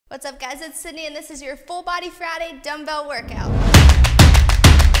What's up guys, it's Sydney and this is your Full Body Friday dumbbell workout.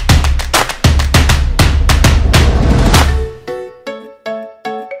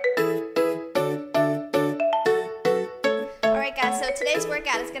 Alright guys, so today's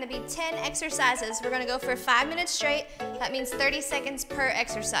workout is going to be 10 exercises. We're going to go for 5 minutes straight. That means 30 seconds per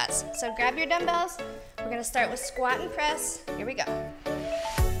exercise. So grab your dumbbells. We're going to start with squat and press. Here we go.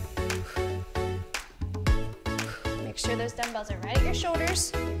 Make sure those dumbbells are right at your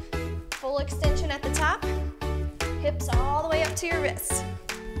shoulders. Full extension at the top. Hips all the way up to your wrists.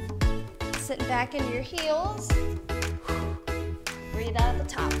 Sitting back into your heels. Breathe out at the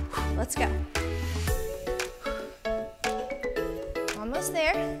top. Let's go. Almost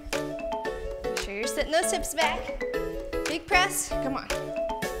there. Make sure you're sitting those hips back. Big press. Come on.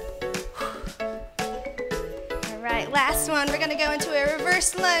 All right, last one. We're going to go into a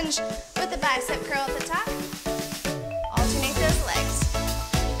reverse lunge with a bicep curl at the top. Alternate those legs.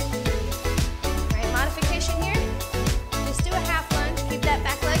 All right, modification here. Just do a half lunge. Keep that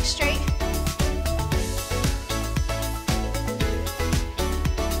back leg straight.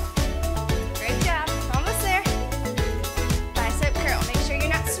 Great job. Almost there. Bicep curl. Make sure you're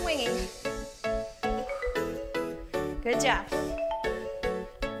not swinging. Good job.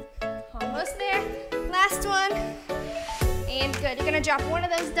 Almost there. Last one. And good. You're going to drop one of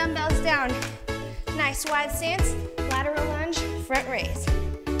those dumbbells down. Nice wide stance. Lateral lunge, front raise.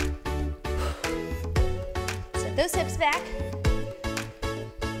 Set those hips back.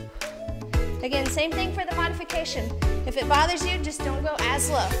 Again, same thing for the modification. If it bothers you, just don't go as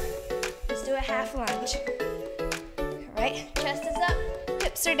low. Just do a half lunge. All right, chest is up,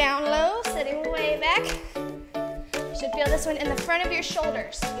 hips are down low, sitting way back. You should feel this one in the front of your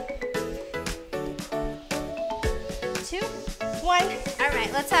shoulders. 2, 1. All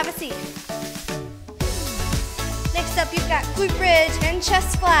right, let's have a seat. Next up, you've got glute bridge and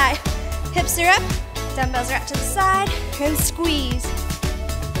chest fly. Hips are up, dumbbells are out to the side, and squeeze.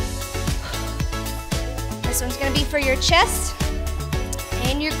 This one's gonna be for your chest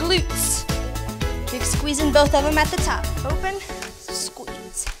and your glutes. Big squeeze in both of them at the top. Open,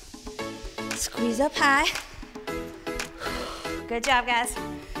 squeeze. Squeeze up high. Good job, guys.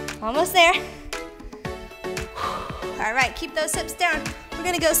 Almost there. All right, keep those hips down. We're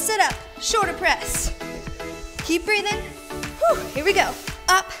gonna go sit up, shoulder press. Keep breathing. Whew, here we go.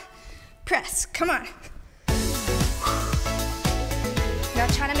 Up, press. Come on. Now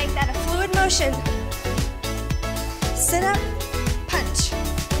try to make that a fluid motion. Sit up, punch.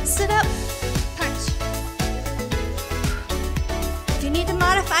 Sit up, punch. If you need to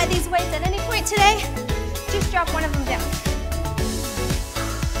modify these weights at any point today, just drop one of them down.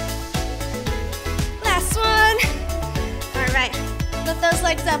 Last one. All right. Lift those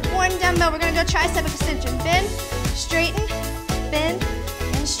legs up, one dumbbell. We're gonna go tricep extension. Bend, straighten, bend,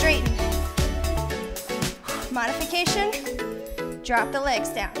 and straighten. Modification, drop the legs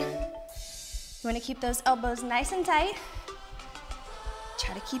down. You wanna keep those elbows nice and tight.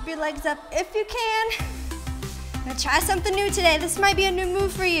 Try to keep your legs up if you can. Now try something new today. This might be a new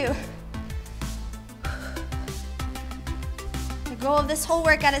move for you. The goal of this whole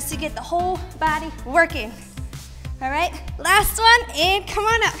workout is to get the whole body working. All right, last one, and come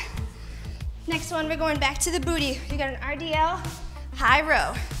on up. Next one, we're going back to the booty. You got an RDL, high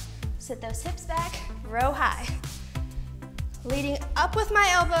row. Sit those hips back, row high. Leading up with my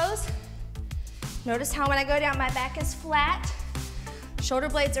elbows. Notice how when I go down, my back is flat. Shoulder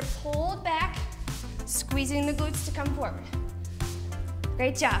blades are pulled back, squeezing the glutes to come forward.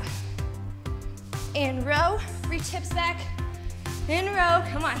 Great job. In row, reach hips back. In row,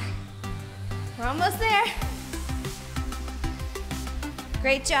 come on. We're almost there.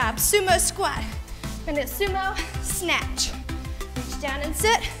 Great job. Sumo squat. And a sumo snatch. Reach down and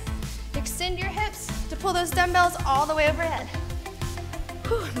sit. Extend your hips to pull those dumbbells all the way overhead.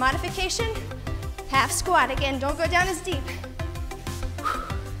 Whew. Modification, half squat. Again, don't go down as deep.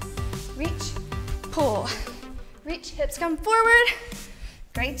 Reach, pull. Reach, hips come forward.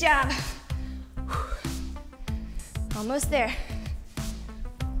 Great job. Almost there.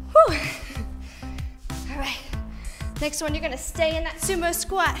 Whew. All right. Next one, you're gonna stay in that sumo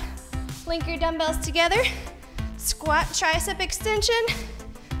squat. Link your dumbbells together. Squat, tricep extension.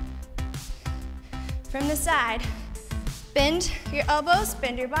 From the side. Bend your elbows,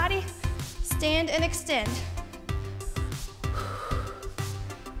 bend your body. Stand and extend.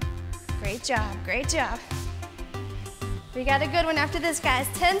 Great job, great job. We got a good one after this, guys.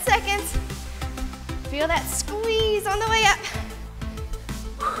 10 seconds. Feel that squeeze on the way up.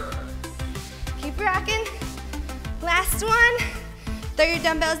 Keep rocking. Last one. Throw your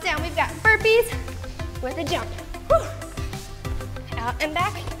dumbbells down. We've got burpees with a jump. Whew. Out and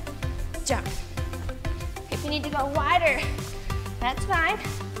back, jump. If you need to go wider, that's fine.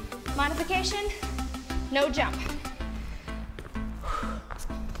 Modification, no jump.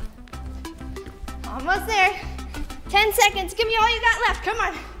 Almost there. 10 seconds. Give me all you got left. Come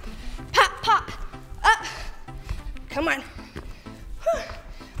on. Pop, pop, up. Come on. Whew.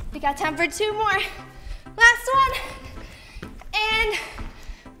 We got time for 2 more. Last one. And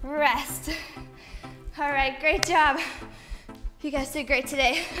rest. All right, great job. You guys did great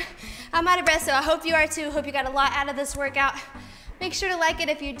today. I'm out of breath, so I hope you are too. Hope you got a lot out of this workout. Make sure to like it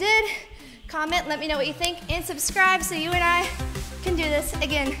if you did. Comment, let me know what you think, and subscribe so you and I can do this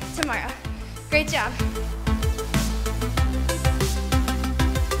again tomorrow. Great job.